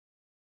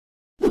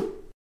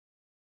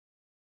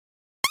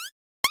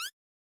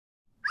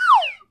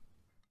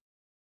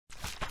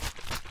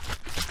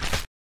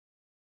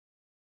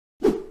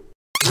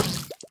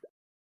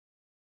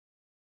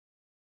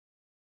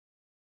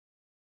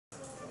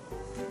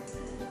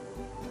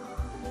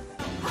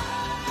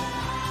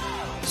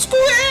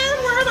Square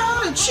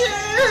without a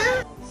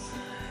chair.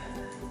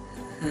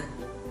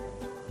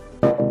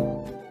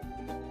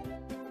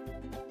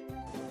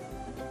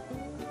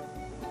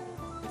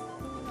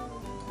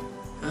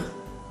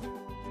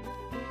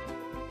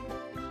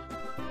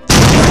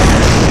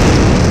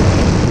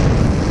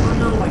 Oh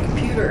no, my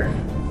computer.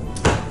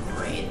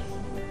 Great.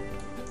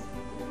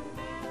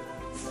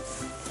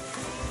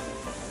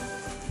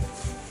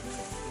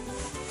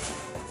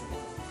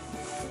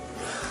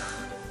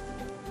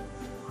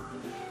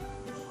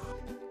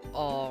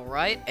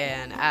 Alright,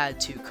 and add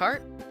to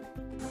cart.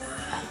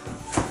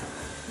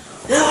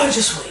 Now I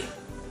just wait.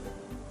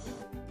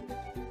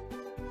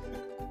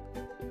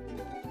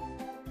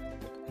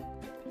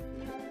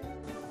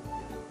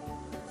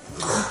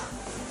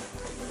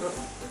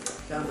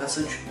 Got a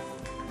message.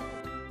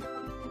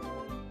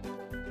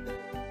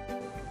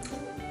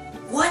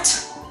 What?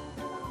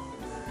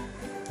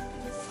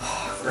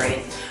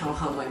 Great.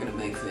 How am I gonna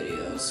make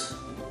videos?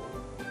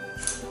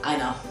 I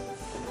know.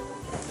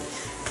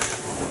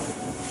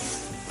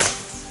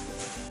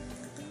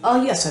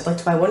 Oh yes, I'd like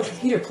to buy one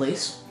computer,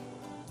 please.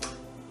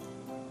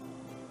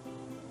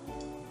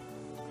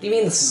 What do you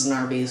mean this is an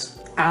Arby's?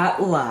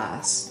 At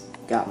last,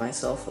 got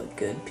myself a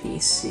good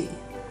PC.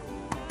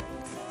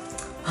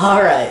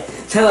 Alright,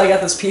 now that I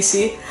got this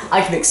PC,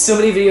 I can make so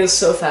many videos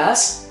so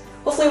fast.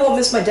 Hopefully I won't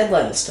miss my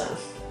deadline this time.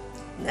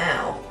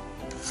 Now.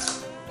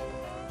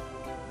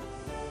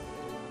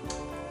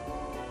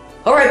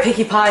 Alright,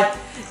 Pinkie Pie,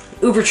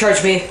 Uber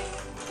charge me.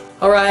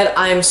 Alright,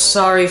 I'm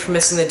sorry for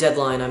missing the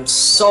deadline. I'm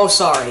so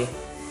sorry.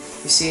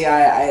 You see,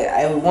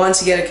 I wanted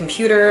to get a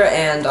computer,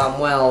 and,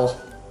 well,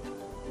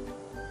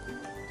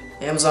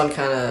 Amazon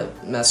kinda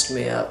messed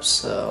me up,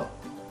 so.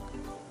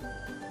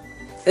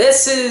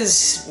 This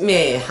is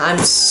me. I'm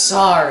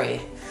sorry.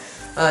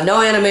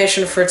 No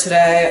animation for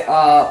today.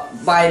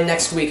 By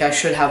next week, I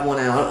should have one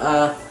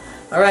out.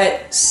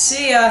 Alright,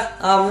 see ya.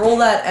 Roll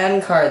that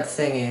end card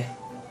thingy.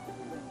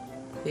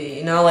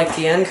 You know, like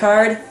the end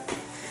card?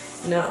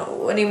 No,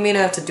 what do you mean I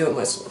have to do it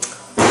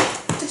myself? I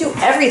have to do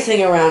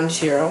everything around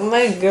here. Oh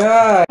my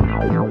god.